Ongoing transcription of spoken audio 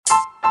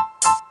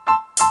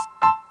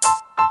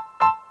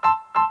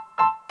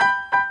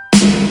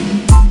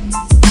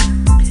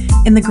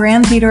In the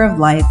grand theater of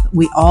life,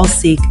 we all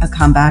seek a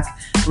comeback,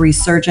 a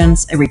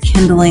resurgence, a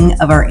rekindling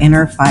of our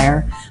inner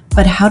fire.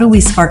 But how do we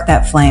spark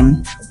that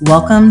flame?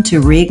 Welcome to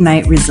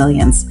Reignite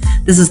Resilience.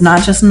 This is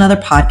not just another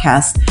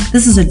podcast.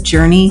 This is a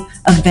journey,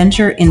 a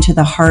venture into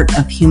the heart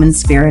of human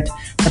spirit,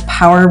 the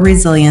power of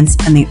resilience,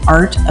 and the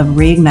art of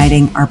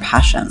reigniting our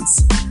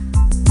passions.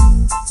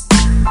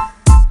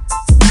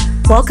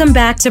 Welcome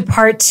back to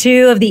part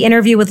 2 of the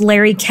interview with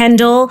Larry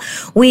Kendall.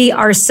 We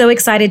are so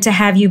excited to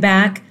have you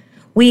back.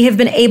 We have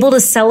been able to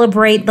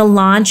celebrate the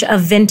launch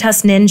of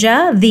Ventas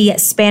Ninja, the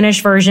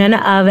Spanish version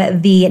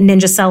of the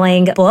Ninja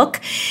Selling book.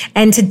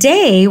 And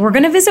today we're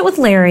going to visit with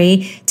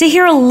Larry to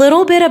hear a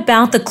little bit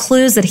about the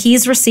clues that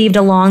he's received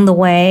along the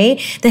way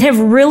that have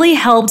really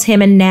helped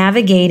him in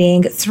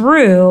navigating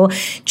through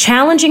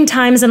challenging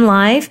times in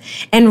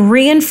life and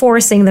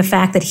reinforcing the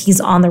fact that he's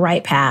on the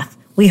right path.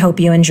 We hope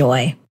you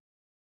enjoy.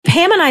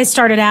 Pam and I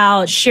started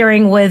out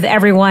sharing with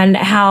everyone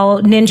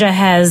how Ninja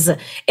has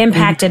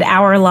impacted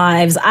our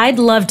lives. I'd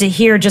love to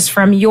hear just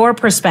from your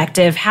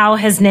perspective, how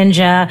has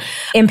Ninja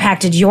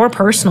impacted your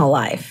personal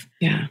life?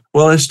 Yeah.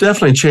 Well, it's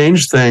definitely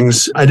changed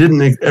things. I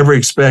didn't ever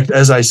expect,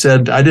 as I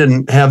said, I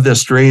didn't have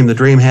this dream. The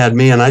dream had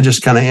me, and I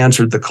just kind of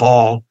answered the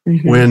call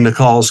when the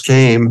calls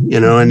came,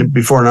 and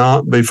before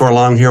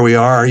long, here we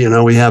are.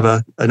 We have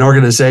an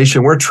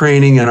organization. We're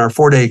training in our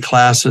 4-day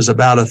classes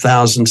about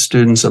 1,000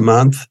 students a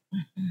month.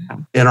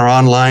 In our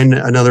online,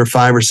 another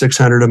 500 or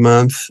 600 a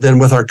month. Then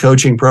with our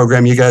coaching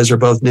program, you guys are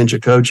both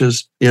Ninja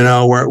coaches.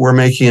 We're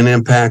making an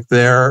impact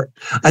there.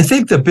 I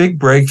think the big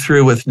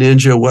breakthrough with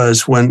Ninja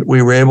was when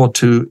we were able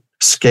to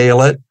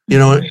scale it.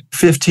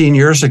 15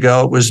 years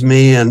ago, it was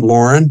me and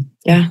Lauren.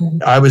 Yeah.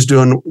 I was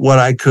doing what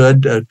I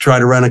could to try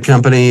to run a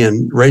company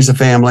and raise a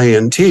family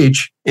and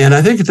teach. And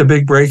I think the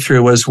big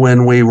breakthrough was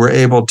when we were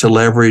able to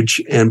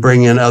leverage and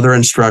bring in other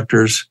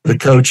instructors, the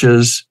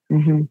coaches.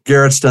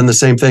 Garrett's done the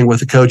same thing with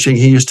the coaching.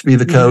 He used to be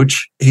the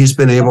coach. He's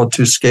been able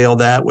to scale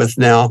that with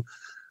now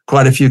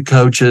quite a few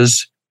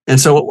coaches. And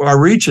so our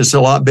reach is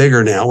a lot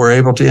bigger now. We're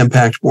able to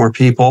impact more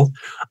people.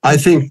 I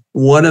think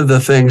one of the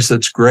things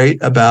that's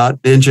great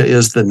about Ninja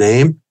is the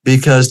name,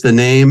 because the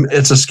name,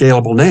 it's a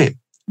scalable name.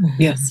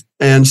 Yes.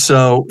 And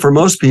so for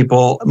most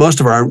people, most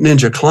of our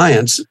Ninja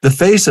clients, the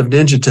face of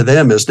Ninja to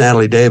them is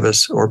Natalie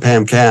Davis or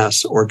Pam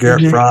Cass or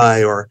Garrett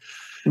Fry or,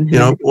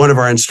 one of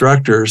our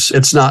instructors.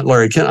 It's not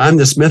Larry Kendall. I'm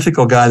this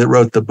mythical guy that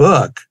wrote the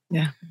book,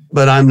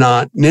 but I'm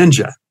not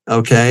Ninja.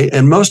 Okay.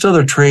 And most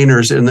other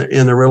trainers in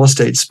the real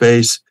estate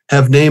space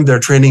have named their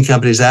training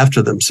companies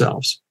after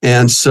themselves.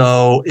 And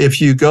so if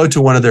you go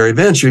to one of their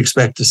events, you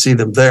expect to see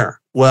them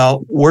there.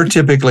 Well, we're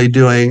typically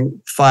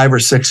doing 5 or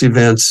 6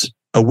 events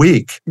a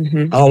week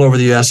all over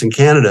the U.S. and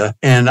Canada,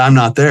 and I'm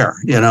not there.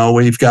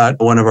 We've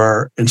got one of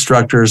our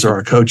instructors or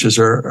our coaches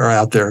are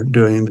out there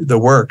doing the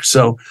work.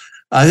 So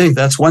I think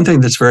that's one thing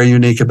that's very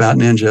unique about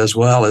Ninja as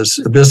well is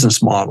the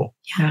business model.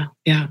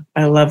 Yeah.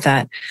 I love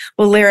that.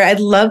 Well, Larry, I'd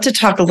love to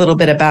talk a little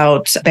bit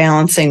about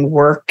balancing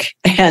work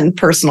and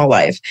personal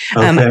life.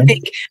 Okay. I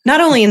think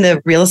not only in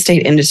the real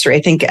estate industry,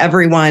 I think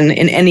everyone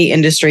in any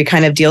industry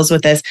kind of deals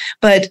with this,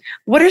 but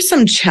what are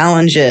some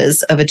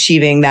challenges of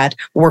achieving that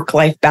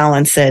work-life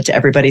balance that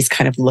everybody's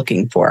kind of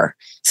looking for,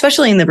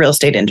 especially in the real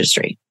estate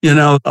industry?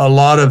 A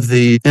lot of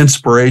the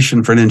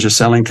inspiration for Ninja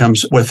Selling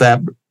comes with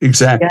that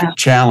exact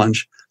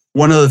challenge.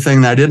 One other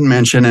thing that I didn't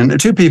mention, and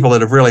 2 people that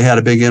have really had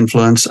a big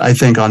influence, I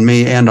think, on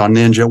me and on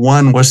Ninja.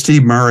 One was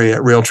Steve Murray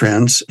at Real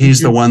Trends.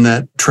 He's the one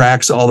that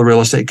tracks all the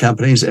real estate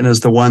companies and is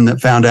the one that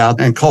found out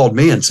and called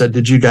me and said,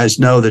 did you guys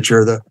know that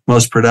you're the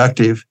most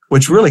productive?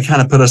 Which really kind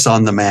of put us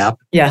on the map,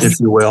 if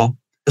you will.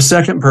 The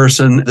second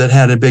person that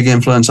had a big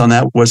influence on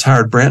that was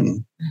Howard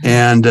Brenton.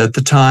 And at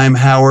the time,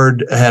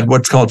 Howard had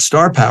what's called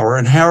star power,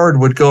 and Howard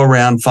would go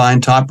around,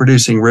 find top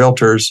producing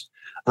realtors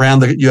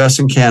around the U.S.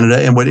 and Canada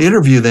and would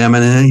interview them.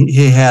 And then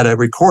he had a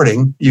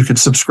recording. You could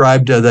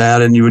subscribe to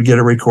that and you would get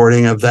a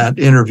recording of that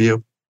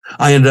interview.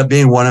 I ended up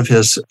being one of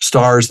his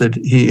stars that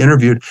he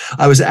interviewed.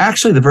 I was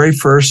actually the very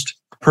first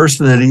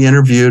person that he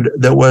interviewed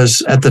that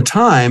was at the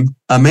time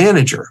a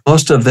manager.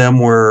 Most of them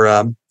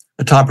were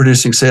top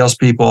producing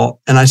salespeople.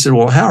 And I said,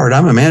 well, Howard,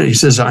 I'm a manager. He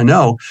says, I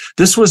know.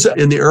 This was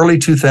in the early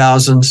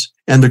 2000s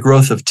and the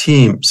growth of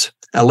teams.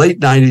 Late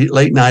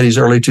 90s,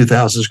 early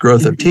 2000s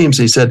growth of teams.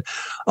 He said,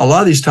 a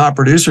lot of these top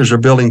producers are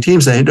building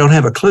teams. They don't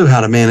have a clue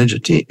how to manage a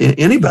team,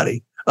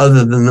 anybody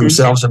other than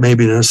themselves and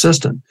maybe an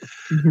assistant.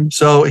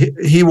 So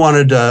he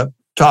wanted to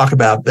talk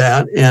about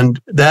that.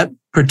 And that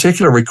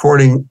particular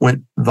recording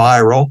went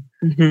viral.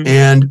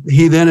 And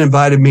he then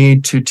invited me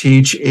to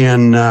teach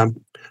in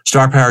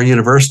Star Power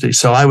University.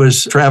 So I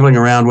was traveling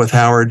around with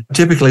Howard.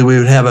 Typically, we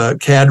would have a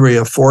cadre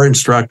of 4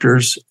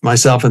 instructors,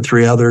 myself and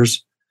 3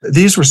 others.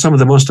 These were some of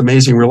the most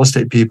amazing real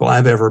estate people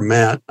I've ever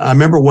met. I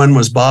remember one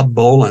was Bob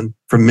Bolin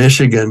from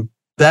Michigan.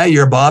 That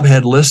year, Bob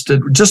had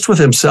listed, just with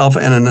himself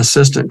and an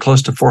assistant,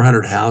 close to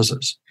 400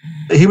 houses.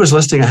 He was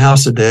listing a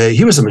house a day.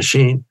 He was a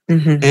machine.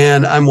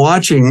 And I'm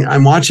watching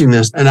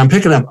this, and I'm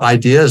picking up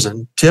ideas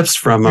and tips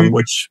from him,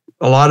 which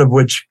a lot of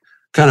which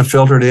kind of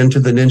filtered into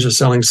the Ninja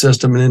Selling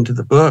system and into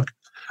the book.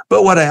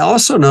 But what I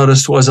also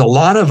noticed was a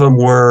lot of them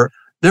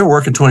they're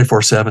working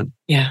 24/7.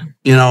 Yeah.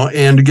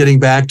 And getting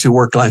back to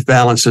work-life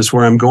balance is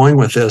where I'm going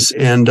with this.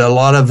 And a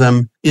lot of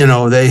them,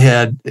 they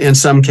had, in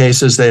some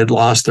cases, they had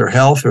lost their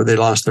health or they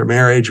lost their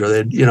marriage or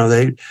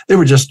they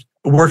were just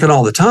working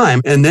all the time.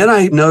 And then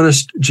I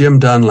noticed Jim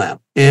Dunlap.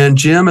 And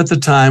Jim at the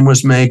time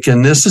was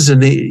making, this is in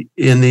the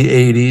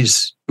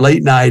 80s,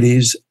 late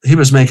 90s, he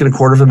was making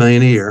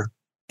 $250,000 a year.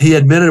 He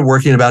admitted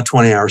working about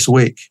 20 hours a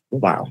week.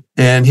 Wow.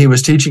 And he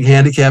was teaching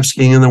handicap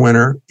skiing in the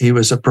winter. He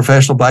was a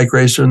professional bike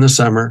racer in the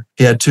summer.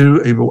 He had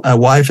a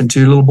wife and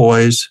 2 little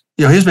boys.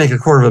 He was making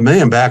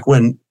 $250,000 back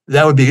when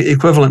that would be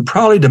equivalent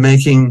probably to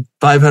making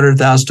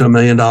 $500,000 to $1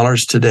 million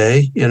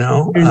today.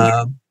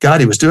 God,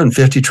 he was doing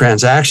 50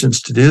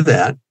 transactions to do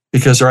that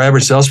because our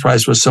average sales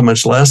price was so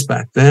much less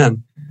back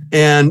then.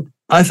 And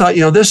I thought,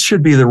 this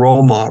should be the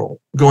role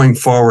model going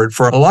forward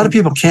for a lot of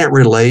people can't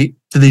relate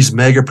to these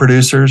mega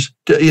producers,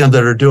 that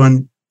are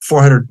doing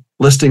 400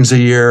 listings a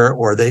year,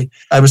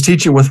 I was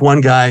teaching with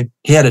one guy,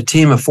 he had a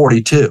team of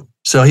 42.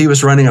 So he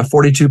was running a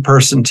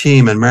 42-person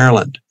team in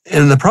Maryland.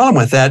 And the problem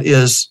with that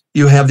is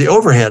you have the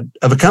overhead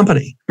of a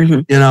company,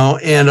 and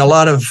a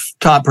lot of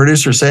top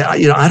producers say,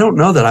 I don't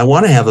know that I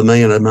want to have $1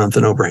 million a month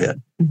in overhead,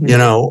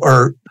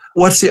 or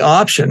what's the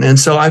option? And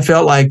so I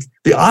felt like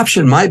the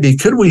option might be,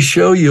 could we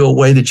show you a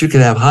way that you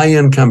could have high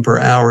income per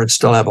hour and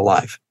still have a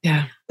life?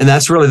 Yeah. And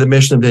that's really the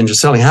mission of Ninja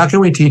Selling. How can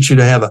we teach you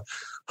to have a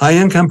high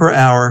income per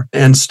hour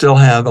and still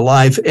have a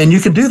life? And you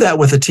can do that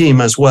with a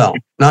team as well.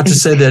 Not to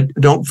say that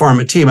don't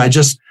form a team.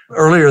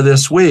 Earlier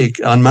this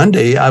week on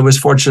Monday, I was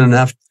fortunate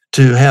enough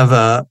to have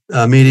a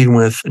meeting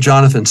with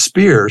Jonathan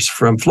Spears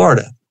from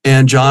Florida.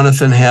 And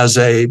Jonathan has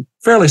a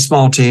fairly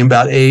small team,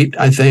 about 8,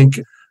 I think,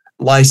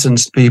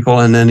 licensed people.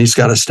 And then he's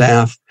got a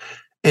staff.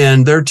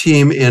 And their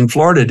team in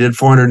Florida did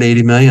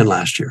 $480 million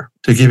last year,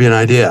 to give you an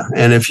idea.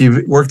 And if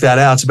you work that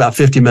out, it's about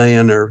 $50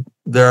 million or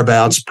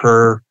thereabouts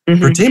per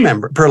team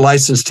member, per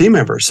licensed team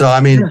member. So,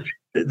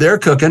 they're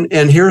cooking.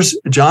 And here's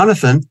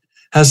Jonathan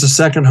has a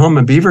second home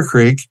in Beaver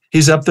Creek.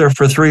 He's up there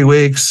for 3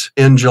 weeks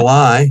in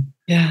July.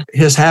 Yeah.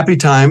 His happy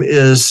time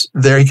is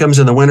there. He comes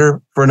in the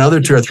winter for another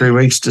 2 or 3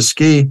 weeks to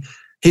ski.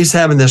 He's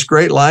having this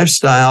great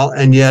lifestyle.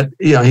 And yet,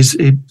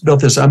 he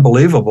built this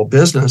unbelievable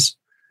business.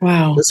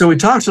 Wow. So we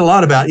talked a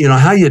lot about,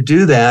 how you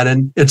do that.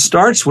 And it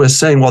starts with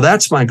saying, well,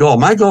 that's my goal.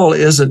 My goal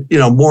isn't,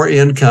 more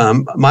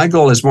income. My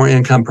goal is more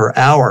income per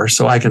hour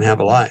so I can have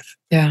a life.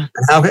 Yeah.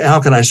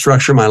 How can I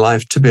structure my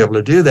life to be able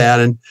to do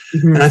that? And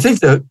I think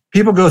that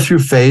people go through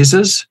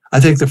phases. I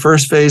think the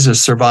first phase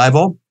is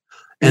survival.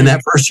 And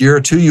that first year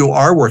or 2, you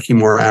are working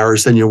more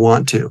hours than you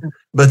want to.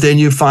 But then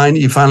you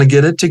finally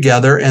get it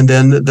together. And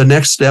then the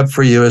next step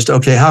for you is,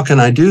 okay, how can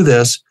I do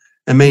this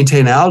and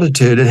maintain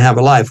altitude and have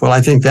a life? Well,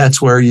 I think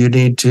that's where you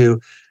need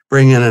to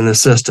bring in an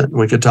assistant.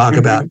 We could talk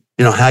about,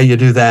 how you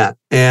do that.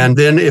 And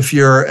then if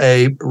you're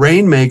a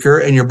rainmaker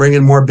and you're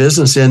bringing more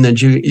business in than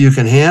you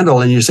can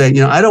handle, and you say,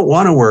 I don't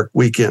want to work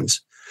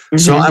weekends.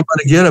 So I'm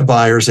going to get a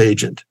buyer's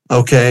agent,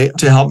 to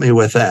help me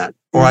with that.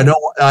 Or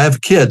I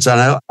have kids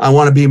and I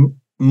want to be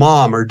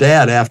mom or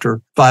dad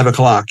after 5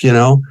 o'clock,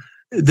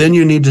 then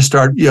you need to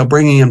start,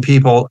 bringing in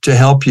people to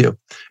help you.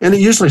 And it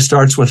usually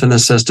starts with an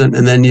assistant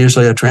and then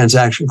usually a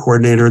transaction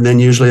coordinator and then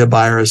usually a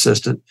buyer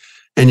assistant.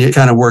 And you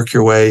kind of work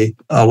your way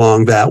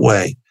along that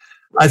way.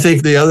 I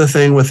think the other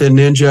thing within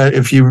Ninja,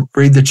 if you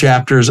read the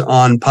chapters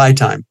on Pie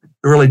Time,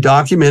 really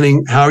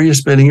documenting how you're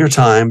spending your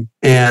time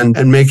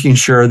and making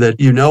sure that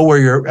you know where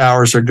your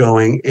hours are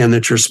going and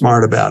that you're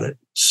smart about it.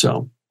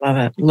 So. Love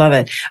it. Love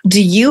it.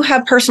 Do you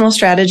have personal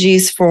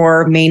strategies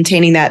for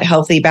maintaining that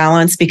healthy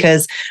balance?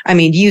 Because,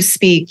 you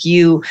speak,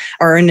 you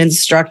are an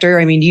instructor.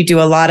 You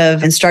do a lot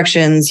of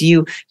instructions.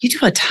 You do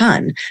a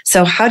ton.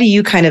 So how do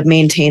you kind of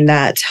maintain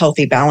that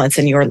healthy balance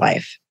in your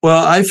life?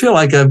 Well, I feel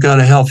like I've got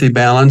a healthy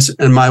balance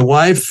and my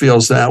wife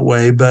feels that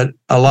way, but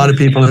a lot of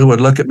people who would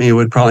look at me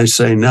would probably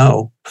say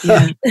no.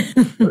 Yeah.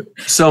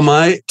 So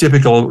my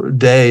typical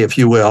day, if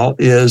you will,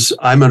 is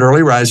I'm an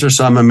early riser.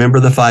 So I'm a member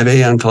of the 5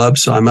 a.m. club.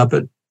 So I'm up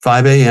at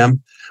 5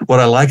 a.m. What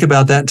I like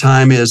about that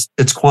time is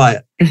it's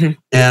quiet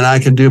and I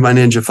can do my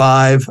Ninja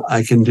 5.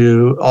 I can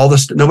do all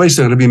this. Nobody's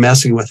going to be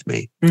messing with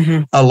me.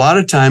 A lot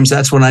of times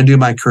that's when I do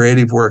my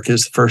creative work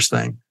is the first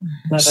thing.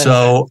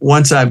 So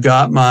once I've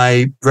got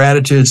my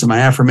gratitudes and my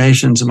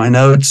affirmations and my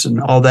notes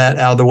and all that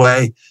out of the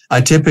way,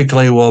 I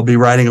typically will be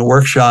writing a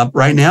workshop.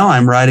 Right now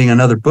I'm writing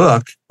another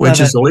book, which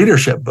is a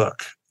leadership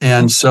book.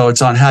 And so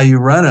it's on how you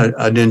run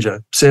a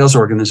Ninja sales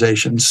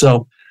organization.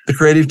 So the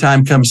creative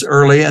time comes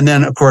early. And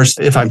then, of course,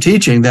 if I'm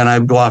teaching, then I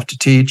go off to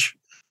teach,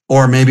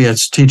 or maybe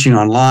it's teaching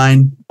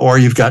online, or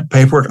you've got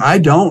paperwork. I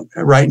don't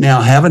right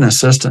now have an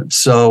assistant.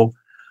 So,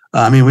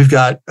 we've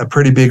got a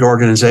pretty big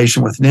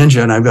organization with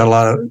Ninja, and I've got a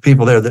lot of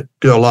people there that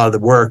do a lot of the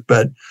work,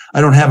 but I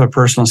don't have a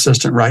personal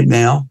assistant right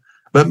now.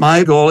 But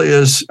my goal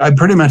is I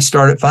pretty much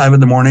start at 5 in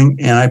the morning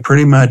and I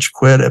pretty much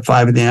quit at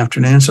 5 in the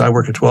afternoon. So I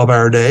work a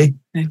 12-hour day.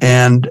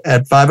 And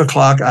at 5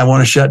 o'clock, I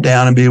want to shut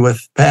down and be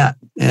with Pat.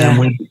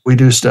 And we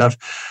do stuff.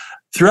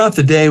 Throughout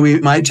the day, we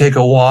might take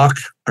a walk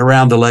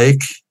around the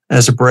lake.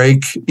 as a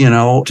break,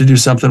 to do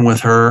something with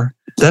her.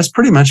 That's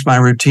pretty much my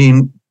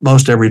routine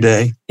most every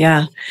day.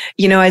 Yeah.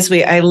 As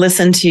I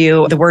listen to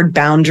you, the word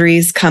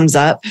boundaries comes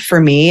up for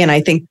me. And I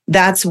think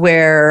that's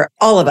where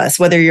all of us,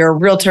 whether you're a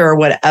realtor or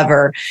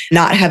whatever,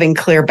 not having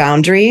clear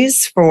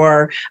boundaries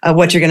for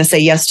what you're going to say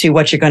yes to,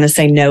 what you're going to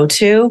say no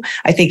to,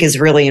 I think is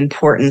really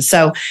important.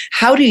 So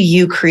how do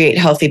you create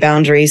healthy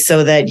boundaries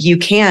so that you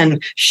can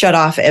shut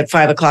off at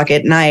 5:00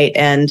 at night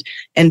and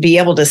be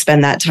able to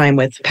spend that time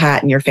with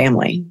Pat and your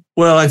family?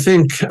 Well, I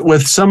think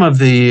with some of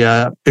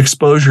the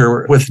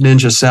exposure with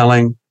ninja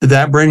selling,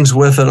 that brings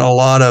with it a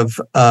lot of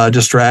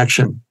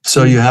distraction.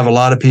 So you have a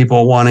lot of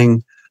people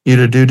wanting you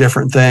to do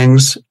different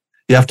things.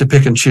 You have to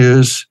pick and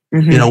choose,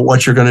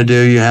 what you're going to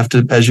do. You have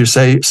to, as you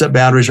say, set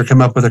boundaries or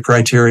come up with a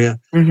criteria.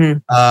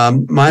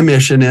 My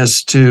mission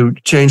is to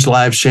change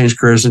lives, change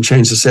careers, and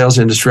change the sales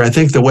industry. I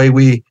think the way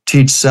we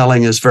teach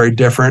selling is very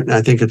different. And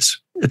I think it's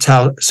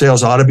how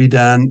sales ought to be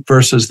done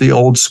versus the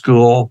old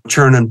school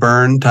churn and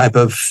burn type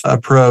of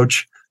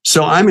approach.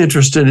 So I'm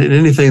interested in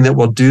anything that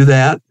will do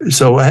that.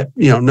 So,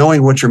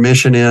 knowing what your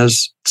mission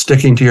is,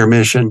 sticking to your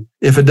mission.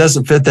 If it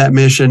doesn't fit that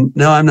mission,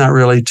 no, I'm not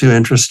really too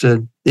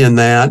interested in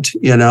that.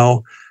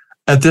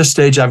 At this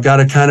stage, I've got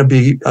to kind of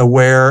be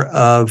aware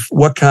of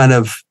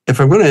if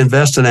I'm going to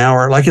invest an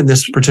hour, like in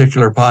this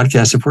particular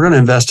podcast, if we're going to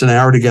invest an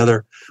hour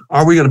together,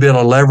 are we going to be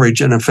able to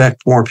leverage and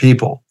affect more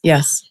people?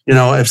 Yes.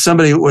 If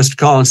somebody was to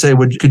call and say,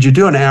 could you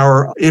do an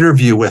hour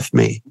interview with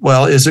me?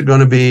 Well, is it going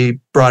to be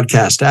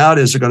broadcast out?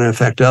 Is it going to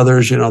affect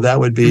others? That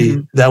would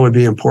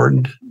be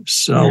important.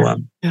 So,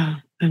 yeah.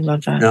 I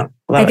love that. Yeah.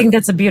 I think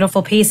that's a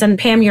beautiful piece. And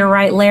Pam, you're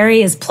right.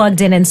 Larry is plugged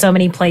in so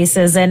many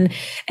places. And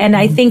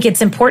I think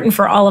it's important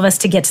for all of us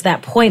to get to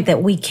that point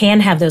that we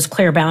can have those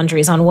clear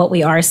boundaries on what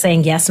we are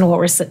saying yes and what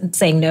we're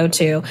saying no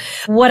to.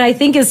 What I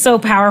think is so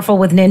powerful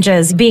with Ninja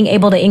is being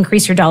able to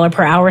increase your dollar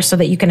per hour so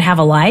that you can have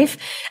a life.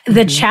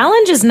 The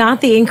challenge is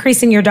not the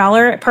increasing your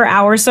dollar per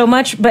hour so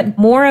much, but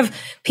more of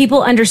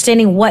people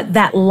understanding what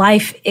that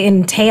life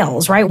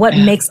entails, right? What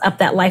makes up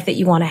that life that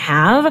you want to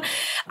have.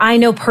 I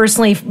know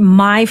personally,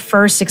 my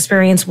first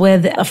experience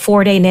with a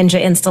 4-day Ninja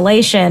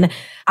installation,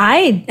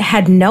 I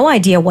had no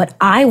idea what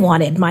I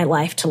wanted my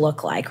life to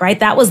look like, right?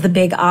 That was the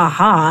big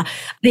aha.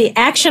 The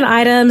action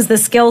items, the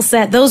skill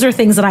set, those are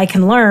things that I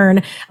can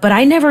learn, but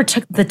I never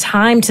took the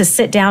time to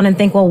sit down and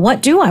think, well,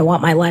 what do I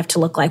want my life to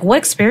look like? What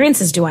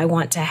experiences do I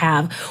want to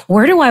have?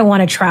 Where do I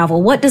want to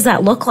travel? What does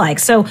that look like?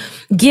 So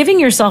giving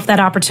yourself that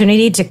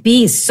opportunity to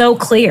be so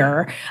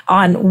clear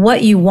on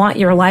what you want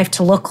your life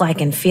to look like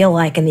and feel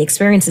like and the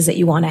experiences that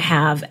you want to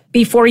have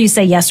before you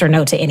say yes or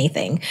no to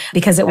anything,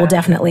 because it will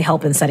definitely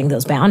help in setting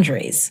those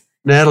boundaries.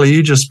 Natalie,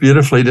 you just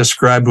beautifully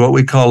described what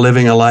we call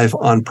living a life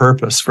on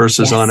purpose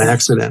versus on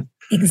accident.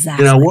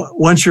 Exactly.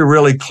 Once you're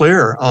really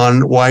clear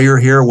on why you're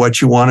here,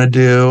 what you want to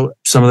do,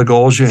 some of the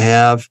goals you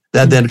have,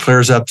 that then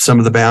clears up some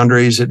of the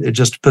boundaries. It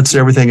just puts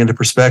everything into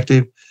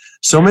perspective.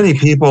 So many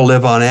people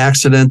live on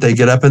accident. They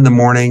get up in the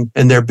morning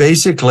and they're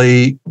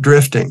basically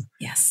drifting.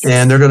 Yes.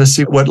 And they're going to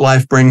see what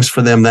life brings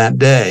for them that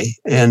day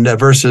and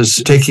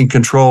versus taking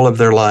control of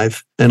their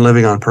life and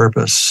living on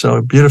purpose.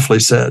 So beautifully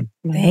said.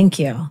 Thank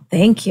you.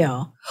 Thank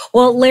you.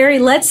 Well, Larry,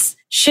 let's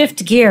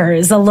shift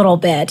gears a little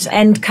bit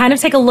and kind of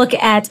take a look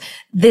at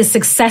the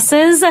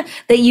successes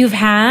that you've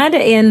had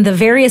in the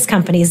various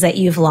companies that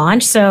you've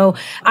launched. So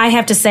I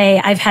have to say,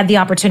 I've had the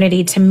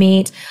opportunity to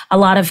meet a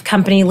lot of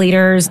company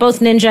leaders, both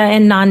Ninja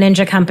and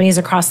non-Ninja companies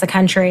across the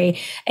country.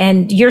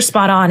 And you're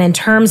spot on in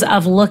terms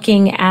of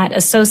looking at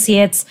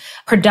associates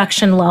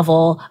production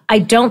level. I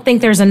don't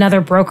think there's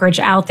another brokerage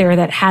out there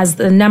that has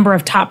the number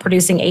of top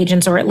producing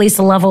agents, or at least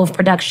the level of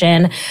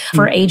production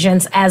for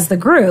agents as the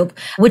group,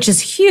 which is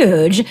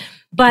huge.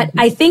 But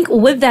I think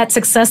with that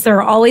success, there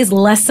are always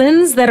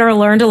lessons that are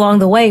learned along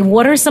the way.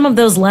 What are some of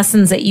those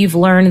lessons that you've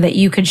learned that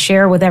you could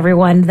share with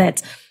everyone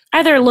that's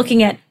either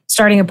looking at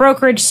starting a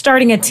brokerage,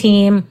 starting a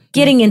team,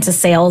 getting into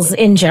sales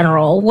in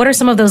general? What are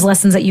some of those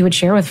lessons that you would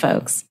share with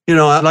folks?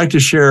 I'd like to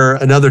share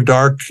another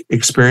dark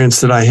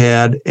experience that I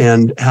had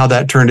and how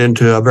that turned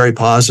into a very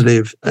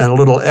positive and a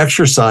little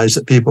exercise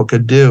that people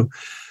could do.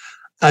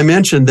 I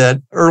mentioned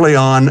that early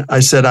on, I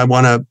said I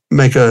want to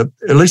make at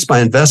least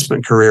my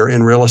investment career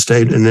in real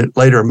estate, and it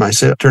later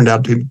turned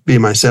out to be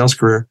my sales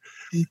career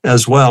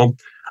as well.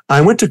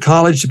 I went to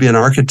college to be an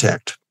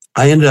architect.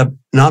 I ended up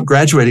not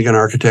graduating in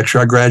architecture.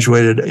 I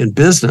graduated in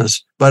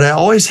business, but I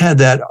always had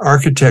that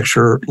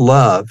architecture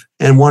love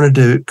and wanted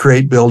to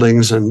create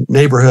buildings and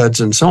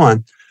neighborhoods and so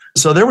on.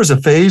 So there was a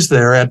phase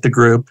there at the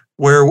group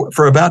where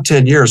for about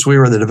 10 years, we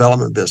were in the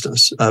development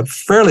business, a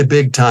fairly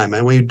big time.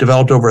 And we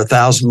developed over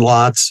 1,000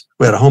 lots.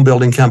 We had a home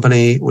building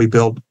company. We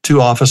built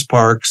 2 office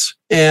parks.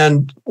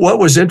 And what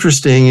was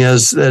interesting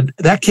is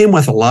that came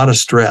with a lot of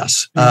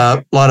stress,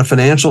 a lot of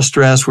financial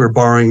stress. We were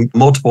borrowing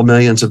multiple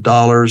millions of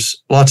dollars,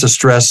 lots of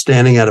stress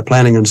standing at a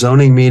planning and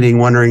zoning meeting,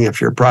 wondering if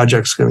your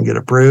project's going to get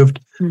approved.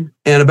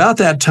 And about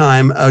that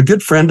time, a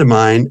good friend of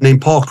mine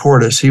named Paul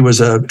Cordes, he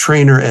was a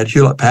trainer at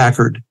Hewlett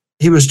Packard.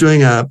 he was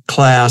doing a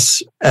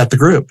class at the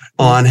group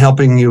on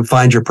helping you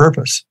find your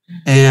purpose.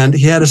 And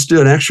he had us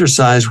do an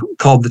exercise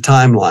called the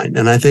timeline.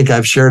 And I think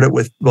I've shared it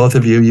with both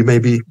of you. You may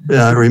be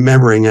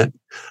remembering it.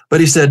 But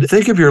he said,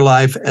 think of your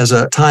life as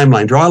a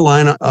timeline. Draw a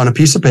line on a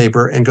piece of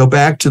paper and go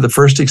back to the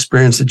first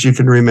experience that you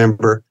can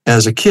remember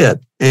as a kid.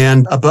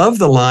 And above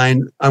the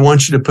line, I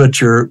want you to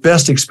put your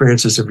best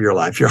experiences of your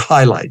life, your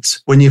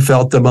highlights, when you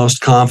felt the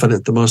most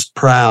confident, the most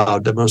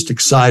proud, the most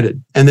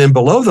excited. And then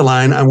below the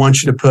line, I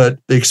want you to put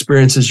the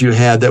experiences you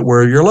had that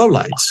were your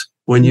lowlights,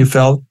 when you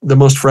felt the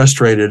most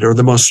frustrated or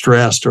the most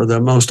stressed or the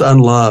most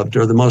unloved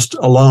or the most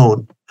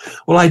alone.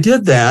 Well, I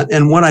did that.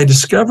 And what I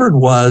discovered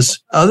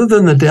was, other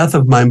than the death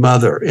of my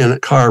mother in a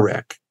car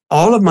wreck,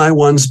 all of my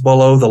ones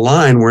below the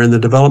line were in the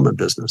development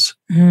business.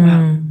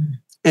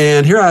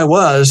 And here I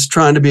was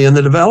trying to be in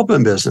the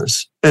development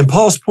business. And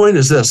Paul's point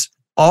is this: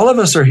 all of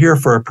us are here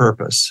for a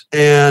purpose.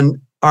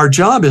 And our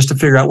job is to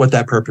figure out what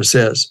that purpose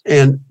is.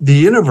 And the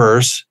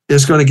universe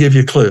is going to give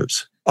you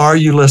clues. Are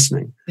you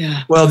listening?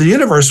 Yeah. Well, the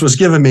universe was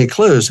giving me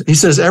clues. He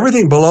says,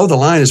 everything below the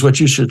line is what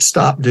you should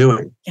stop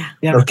doing.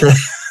 Yeah. Okay.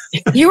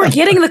 You were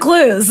getting the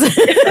clues.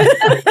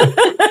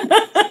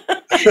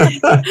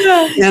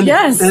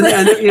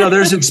 And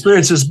there's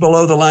experiences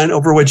below the line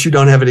over which you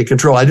don't have any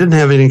control. I didn't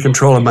have any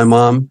control of my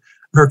mom,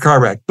 her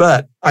car wreck,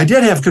 but I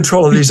did have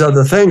control of these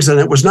other things, and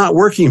it was not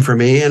working for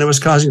me, and it was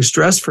causing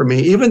stress for me,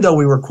 even though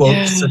we were,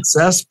 quote,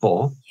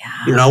 successful.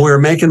 We were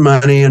making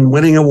money and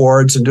winning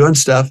awards and doing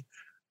stuff.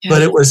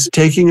 But it was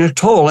taking a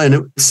toll, and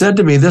it said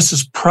to me, this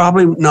is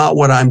probably not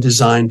what I'm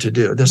designed to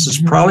do. This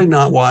is probably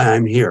not why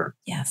I'm here.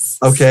 Yes.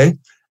 Okay.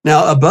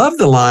 Now, above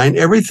the line,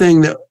 everything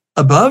that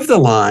above the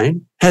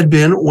line had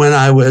been when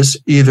I was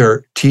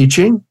either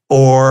teaching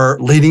or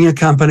leading a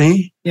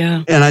company.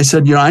 Yeah. And I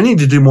said, I need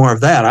to do more of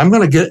that.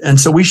 And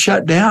so we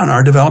shut down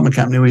our development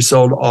company. We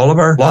sold all of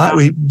our lot.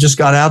 We just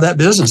got out of that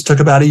business. Took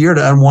about a year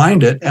to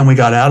unwind it. And we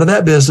got out of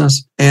that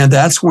business. And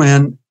that's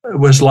when it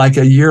was like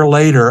a year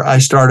later, I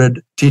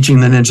started teaching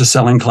the ninja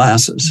selling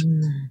classes.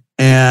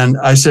 And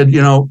I said,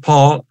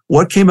 Paul,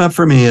 what came up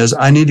for me is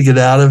I need to get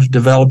out of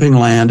developing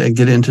land and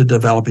get into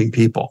developing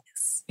people.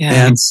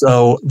 Yeah. And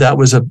so that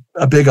was a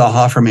big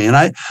aha for me. And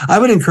I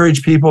would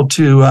encourage people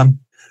to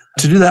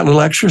do that little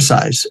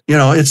exercise.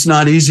 It's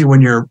not easy when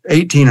you're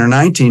 18 or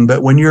 19,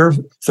 but when you're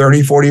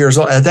 30, 40 years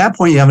old, at that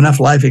point, you have enough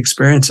life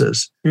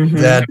experiences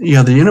that,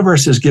 the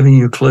universe is giving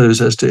you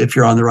clues as to if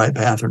you're on the right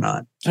path or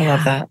not.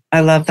 I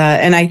love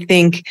that. And I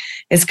think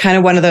it's kind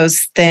of one of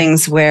those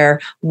things where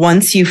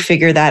once you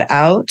figure that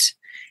out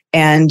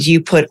and you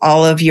put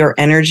all of your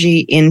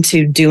energy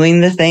into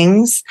doing the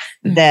things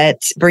that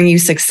bring you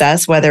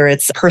success, whether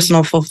it's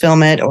personal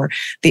fulfillment or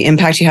the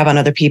impact you have on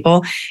other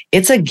people,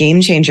 it's a game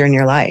changer in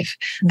your life.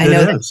 I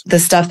know that the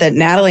stuff that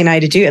Natalie and I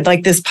do,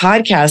 like this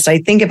podcast, I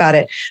think about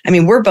it. I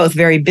mean, we're both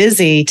very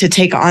busy. To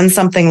take on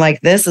something like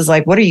this is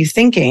like, what are you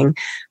thinking?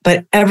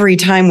 But every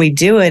time we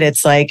do it,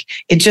 it's like,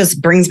 it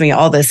just brings me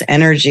all this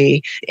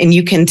energy. And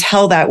you can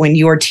tell that when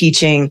you're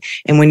teaching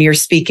and when you're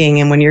speaking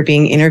and when you're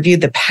being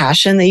interviewed, the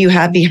passion that you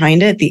have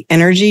behind it, the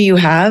energy you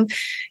have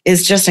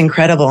is just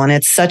incredible. And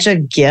it's such a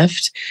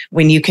gift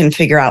when you can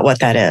figure out what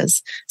that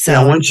is.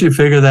 So once you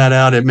figure that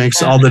out, it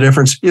makes all the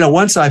difference.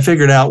 Once I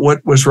figured out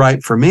what was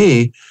right for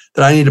me,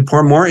 that I need to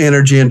pour more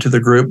energy into the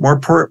group,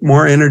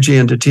 more energy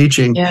into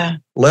teaching,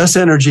 less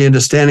energy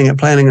into standing at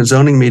planning and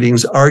zoning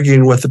meetings,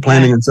 arguing with the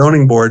planning and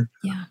zoning board.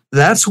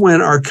 That's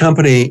when our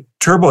company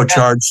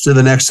turbocharged to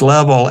the next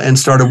level and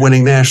started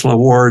winning national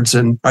awards.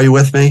 And are you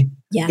with me?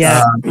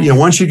 Yes.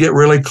 Once you get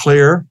really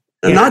clear,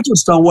 and not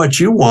just on what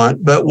you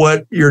want, but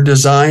what you're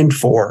designed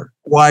for,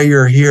 why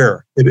you're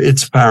here,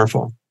 it's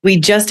powerful. We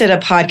just did a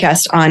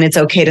podcast on It's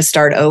Okay to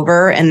Start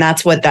Over. And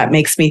that's what that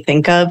makes me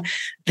think of.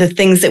 The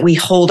things that we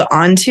hold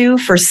on to,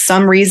 for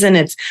some reason,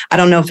 I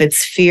don't know if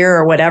it's fear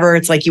or whatever.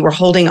 It's like you were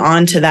holding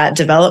on to that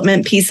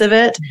development piece of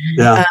it.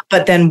 Yeah.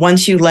 But then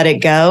once you let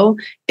it go,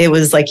 it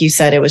was like you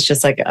said, it was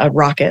just like a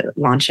rocket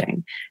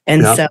launching.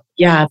 And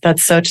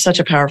that's such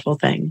a powerful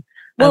thing.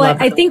 Well,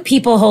 I think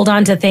people hold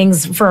on to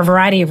things for a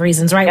variety of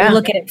reasons, right? We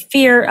look at it,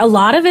 fear. A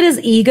lot of it is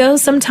ego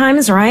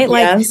sometimes, right?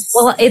 Like,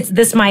 well, it's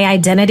this my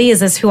identity.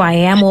 Is this who I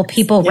am? Will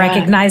people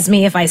recognize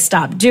me if I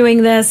stop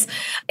doing this?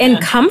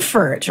 And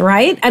comfort,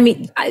 right? I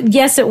mean,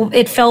 yes,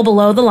 it fell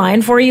below the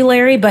line for you,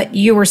 Larry, but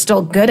you were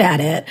still good at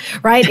it,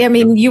 right? I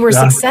mean, you were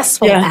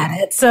successful at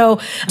it. So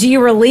do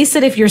you release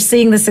it if you're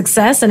seeing the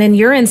success? And in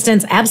your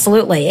instance,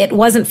 absolutely. It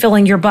wasn't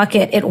filling your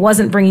bucket. It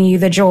wasn't bringing you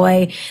the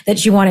joy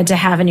that you wanted to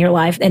have in your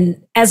life.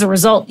 And as a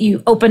result,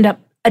 you opened up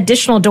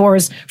additional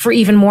doors for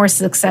even more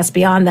success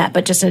beyond that,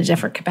 but just in a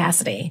different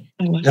capacity.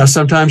 Yeah,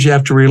 sometimes you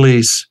have to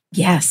release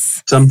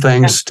some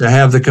things to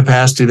have the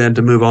capacity then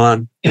to move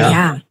on.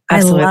 I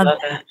love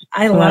that.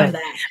 I love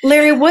that.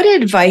 Larry, what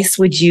advice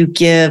would you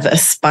give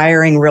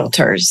aspiring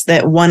realtors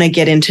that want to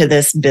get into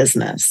this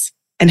business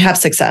and have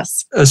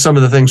success? Some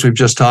of the things we've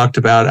just talked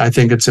about, I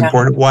think it's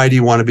important. Why do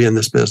you want to be in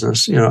this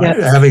business?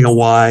 Having a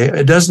why.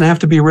 It doesn't have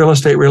to be real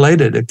estate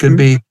related. It could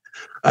be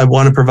I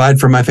want to provide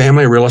for my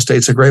family. Real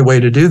estate's a great way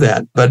to do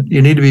that. But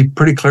you need to be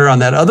pretty clear on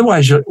that.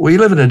 Otherwise, we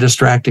live in a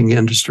distracting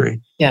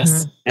industry.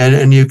 Yes.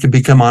 And you could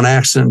become on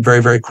accident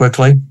very, very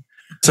quickly.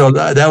 So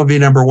that would be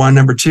number one.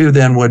 Number two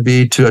then would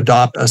be to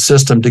adopt a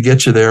system to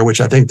get you there,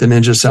 which I think the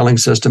Ninja selling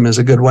system is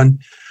a good one.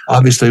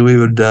 Obviously, we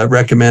would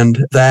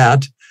recommend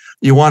that.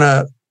 You want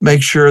to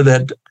make sure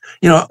that,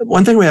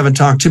 one thing we haven't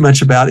talked too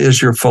much about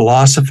is your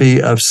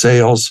philosophy of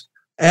sales.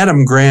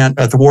 Adam Grant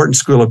at the Wharton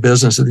School of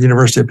Business at the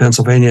University of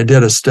Pennsylvania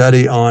did a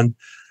study on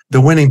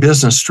the winning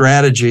business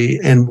strategy.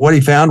 And what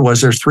he found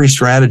was there's three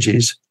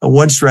strategies.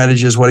 One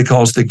strategy is what he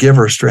calls the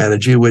giver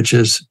strategy, which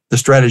is the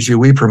strategy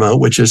we promote,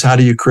 which is how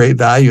do you create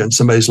value in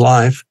somebody's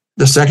life?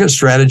 The second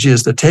strategy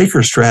is the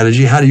taker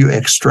strategy. How do you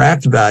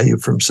extract value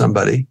from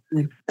somebody?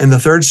 And the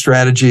third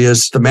strategy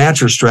is the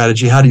matcher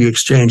strategy. How do you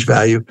exchange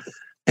value?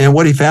 And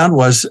what he found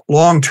was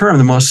long-term,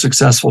 the most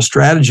successful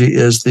strategy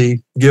is the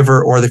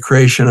giver or the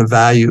creation of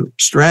value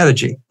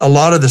strategy. A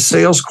lot of the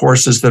sales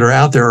courses that are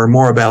out there are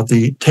more about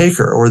the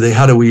taker or the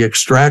how do we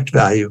extract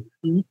value.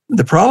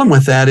 The problem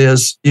with that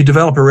is you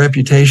develop a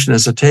reputation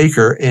as a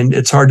taker and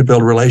it's hard to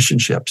build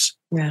relationships.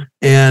 Yeah.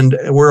 And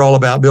we're all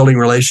about building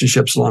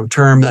relationships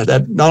long-term.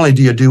 That not only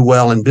do you do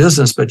well in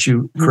business, but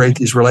you create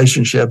these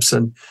relationships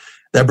and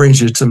that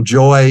brings you some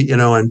joy,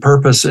 and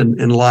purpose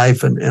in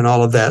life and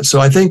all of that. So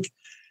I think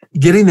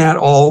getting that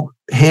all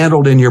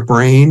handled in your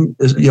brain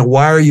is,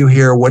 why are you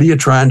here? What are you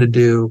trying to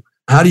do?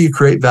 How do you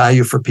create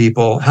value for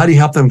people? How do you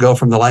help them go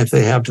from the life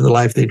they have to the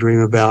life they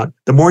dream about?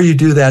 The more you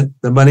do that,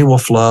 the money will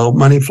flow.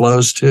 Money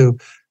flows to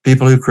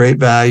people who create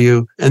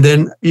value. And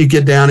then you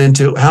get down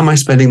into how am I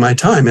spending my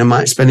time? Am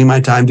I spending my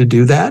time to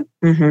do that?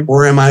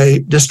 Or am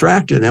I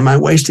distracted? Am I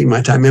wasting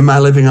my time? Am I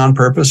living on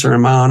purpose or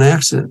am I on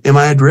accident? Am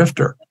I a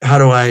drifter? How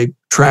do I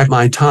track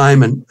my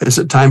time? And is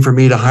it time for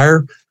me to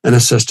hire an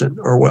assistant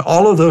or what?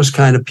 All of those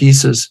kind of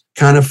pieces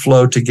kind of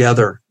flow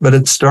together. But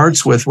it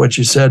starts with what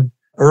you said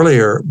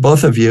earlier,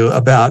 both of you,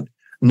 about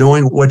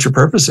knowing what your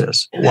purpose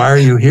is. Why are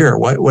you here?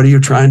 What are you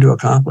trying to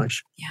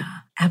accomplish? Yeah.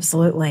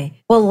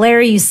 Absolutely. Well,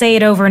 Larry, you say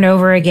it over and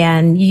over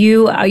again.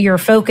 Your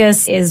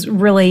focus is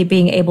really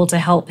being able to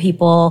help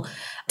people,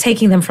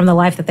 taking them from the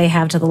life that they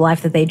have to the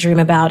life that they dream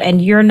about. And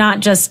you're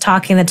not just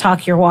talking the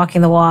talk, you're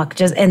walking the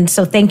walk. And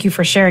so thank you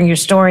for sharing your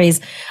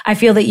stories. I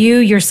feel that you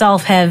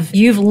yourself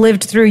you've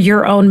lived through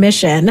your own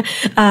mission.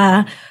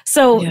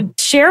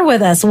 Share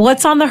with us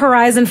what's on the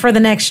horizon for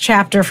the next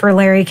chapter for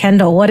Larry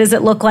Kendall. What does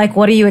it look like?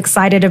 What are you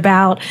excited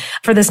about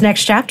for this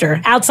next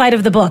chapter outside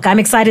of the book? I'm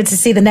excited to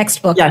see the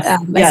next book as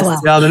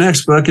well. Yeah, the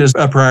next book is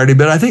a priority,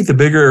 but I think the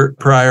bigger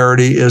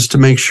priority is to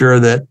make sure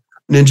that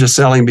Ninja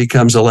Selling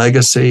becomes a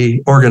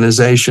legacy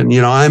organization.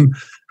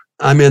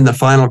 I'm in the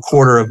final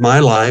quarter of my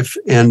life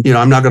and,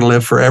 I'm not going to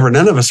live forever.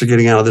 None of us are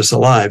getting out of this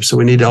alive. So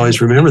we need to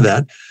always remember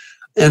that.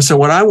 And so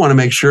what I want to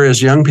make sure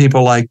is young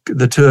people like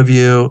the two of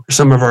you,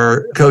 some of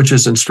our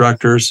coaches,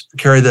 instructors,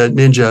 carry the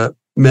Ninja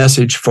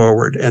message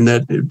forward and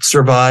that it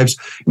survives.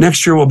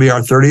 Next year will be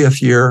our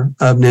 30th year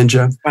of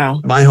Ninja.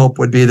 Wow. My hope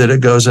would be that it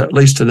goes at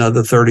least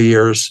another 30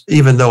 years,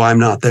 even though I'm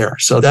not there.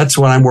 So that's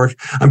what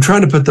I'm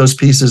trying to put those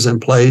pieces in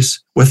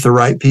place with the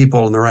right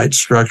people and the right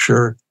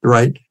structure, the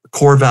right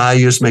core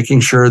values, making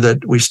sure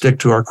that we stick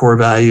to our core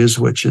values,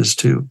 which is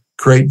to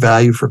create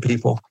value for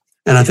people.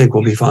 And I think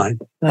we'll be fine.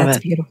 That's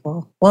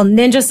beautiful. Well,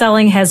 Ninja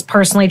Selling has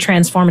personally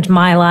transformed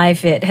my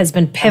life. It has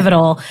been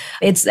pivotal.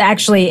 It's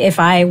actually, if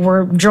I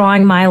were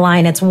drawing my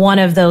line, it's one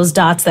of those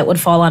dots that would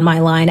fall on my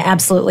line,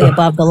 absolutely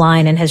above the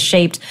line, and has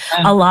shaped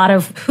a lot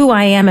of who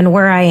I am and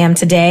where I am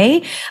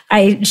today.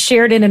 I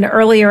shared in an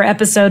earlier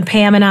episode,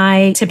 Pam and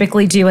I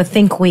typically do a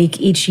Think Week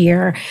each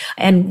year,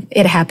 and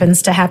it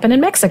happens to happen in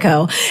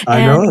Mexico.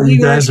 I know.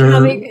 You guys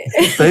are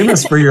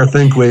famous for your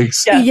Think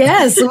Weeks.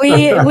 Yes,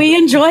 we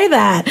enjoy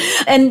that.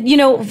 And,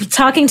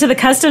 talking to the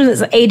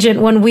customs agent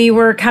when we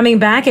were coming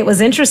back, it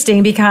was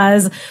interesting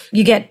because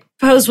you get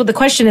posed with the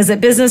question, is it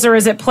business or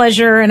is it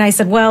pleasure? And I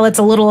said, well, it's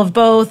a little of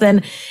both.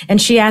 And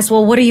she asked,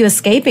 well, what are you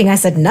escaping? I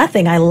said,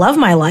 nothing. I love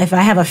my life.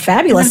 I have a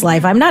fabulous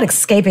life. I'm not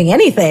escaping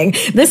anything.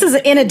 This is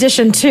in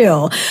addition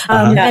to.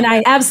 And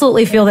I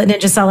absolutely feel that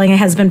Ninja Selling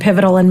has been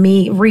pivotal in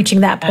me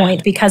reaching that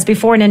point, because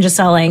before Ninja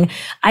Selling,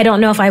 I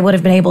don't know if I would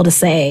have been able to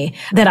say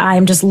that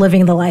I'm just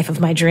living the life of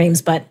my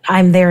dreams, but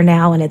I'm there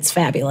now and it's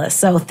fabulous.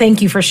 So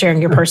thank you for sharing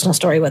your personal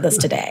story with us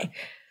today.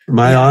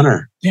 My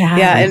honor.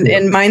 Yeah.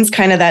 And mine's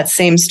kind of that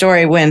same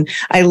story. When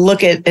I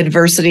look at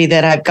adversity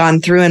that I've gone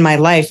through in my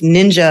life,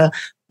 Ninja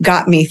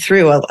got me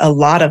through a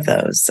lot of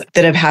those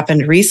that have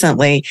happened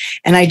recently.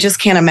 And I just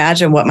can't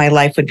imagine what my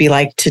life would be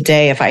like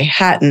today if I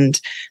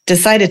hadn't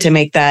decided to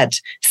make that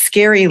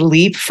scary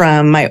leap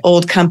from my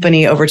old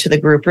company over to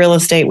the group real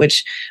estate,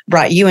 which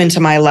brought you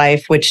into my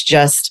life, which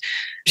just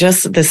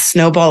just this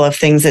snowball of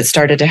things that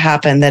started to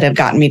happen that have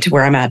gotten me to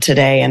where I'm at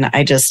today. And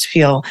I just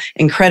feel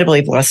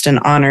incredibly blessed and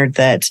honored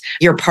that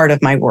you're part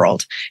of my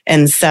world.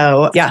 And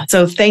so,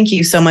 so thank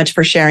you so much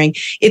for sharing.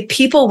 If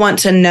people want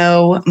to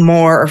know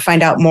more or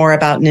find out more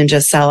about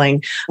Ninja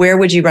Selling, where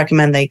would you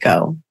recommend they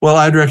go? Well,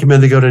 I'd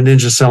recommend they go to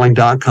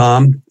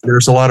ninjaselling.com.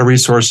 There's a lot of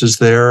resources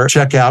there.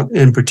 Check out,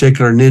 in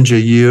particular,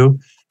 Ninja U.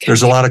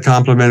 There's a lot of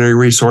complimentary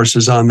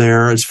resources on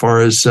there as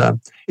far as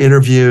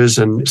interviews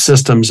and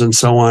systems and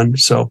so on.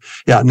 So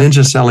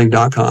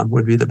ninjaselling.com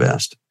would be the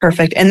best.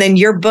 Perfect. And then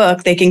your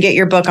book, they can get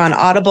your book on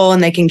Audible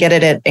and they can get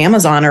it at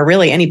Amazon or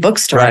really any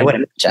bookstore, right. I would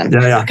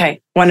imagine. Yeah.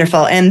 Okay,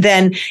 wonderful. And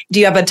then do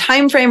you have a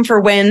time frame for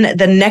when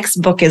the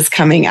next book is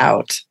coming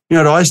out?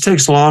 It always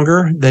takes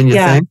longer than you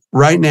think.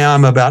 Right now,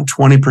 I'm about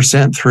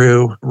 20%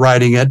 through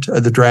writing it,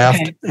 the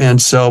draft. Okay.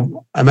 And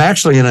so I'm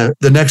actually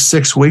the next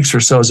 6 weeks or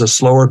so is a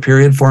slower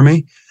period for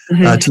me.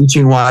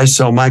 Teaching wise.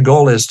 So my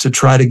goal is to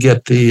try to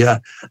get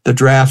the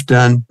draft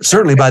done,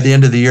 certainly by the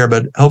end of the year,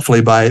 but hopefully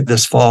by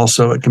this fall,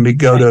 so it can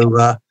go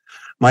to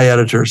my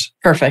editors.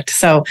 Perfect.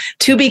 So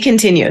to be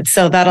continued.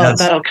 So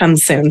that'll come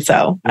soon.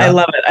 So I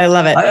love it. I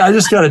love it. I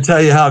just got to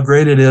tell you how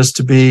great it is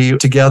to be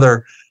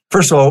together.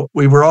 First of all,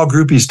 we were all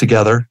groupies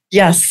together.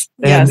 Yes.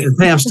 And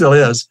Pam still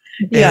is.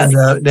 Yes.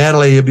 And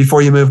Natalie,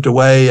 before you moved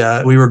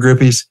away, we were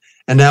groupies.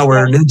 And now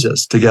we're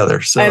ninjas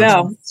together. So I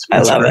know.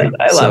 I love it.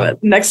 I love it.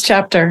 Next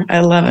chapter. I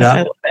love it.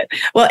 I love it.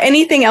 Well,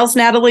 anything else,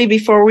 Natalie,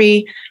 before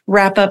we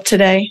wrap up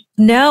today?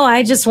 No,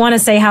 I just want to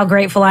say how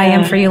grateful I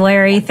am for you,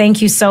 Larry.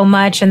 Thank you so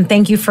much. And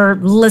thank you for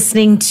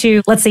listening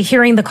to, let's say,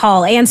 hearing the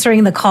call,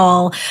 answering the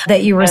call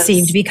that you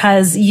received,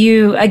 because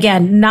you,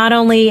 again, not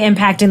only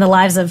impacting the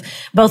lives of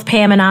both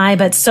Pam and I,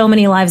 but so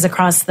many lives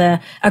across the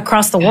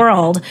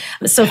world.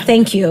 So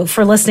thank you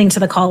for listening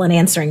to the call and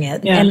answering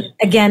it. Yeah. And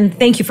again,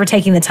 thank you for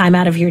taking the time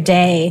out of your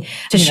day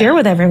to share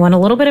with everyone a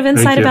little bit of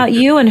insight about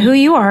you and who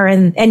you are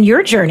and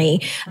your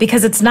journey,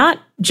 because it's not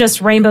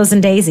just rainbows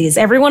and daisies.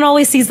 Everyone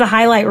always sees the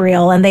highlight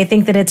reel and they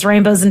think that it's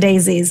rainbows and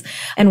daisies.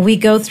 And we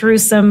go through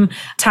some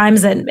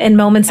times and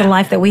moments in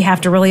life that we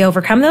have to really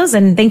overcome those.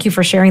 And thank you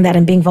for sharing that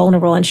and being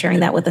vulnerable and sharing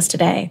that with us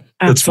today.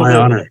 It's my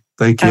honor.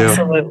 Thank you.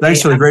 Absolutely.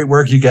 Thanks for the great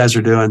work you guys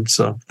are doing.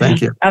 So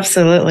thank you.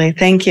 Absolutely.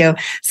 Thank you.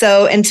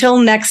 So until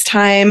next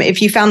time,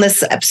 if you found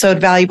this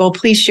episode valuable,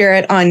 please share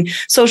it on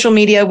social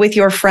media with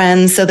your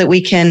friends so that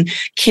we can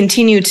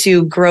continue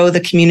to grow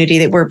the community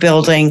that we're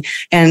building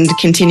and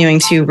continuing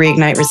to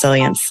reignite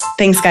resilience.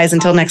 Thanks, guys.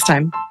 Until next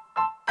time.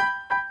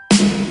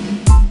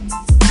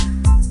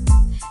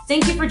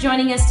 Thank you for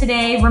joining us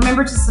today.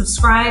 Remember to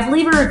subscribe,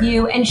 leave a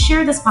review, and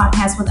share this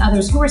podcast with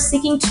others who are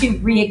seeking to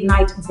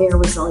reignite their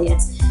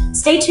resilience.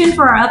 Stay tuned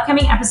for our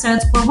upcoming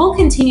episodes where we'll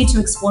continue to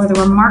explore the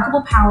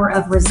remarkable power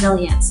of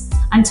resilience.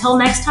 Until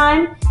next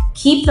time,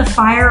 keep the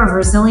fire of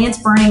resilience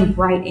burning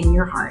bright in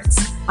your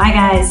hearts. Bye,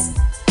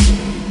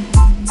 guys.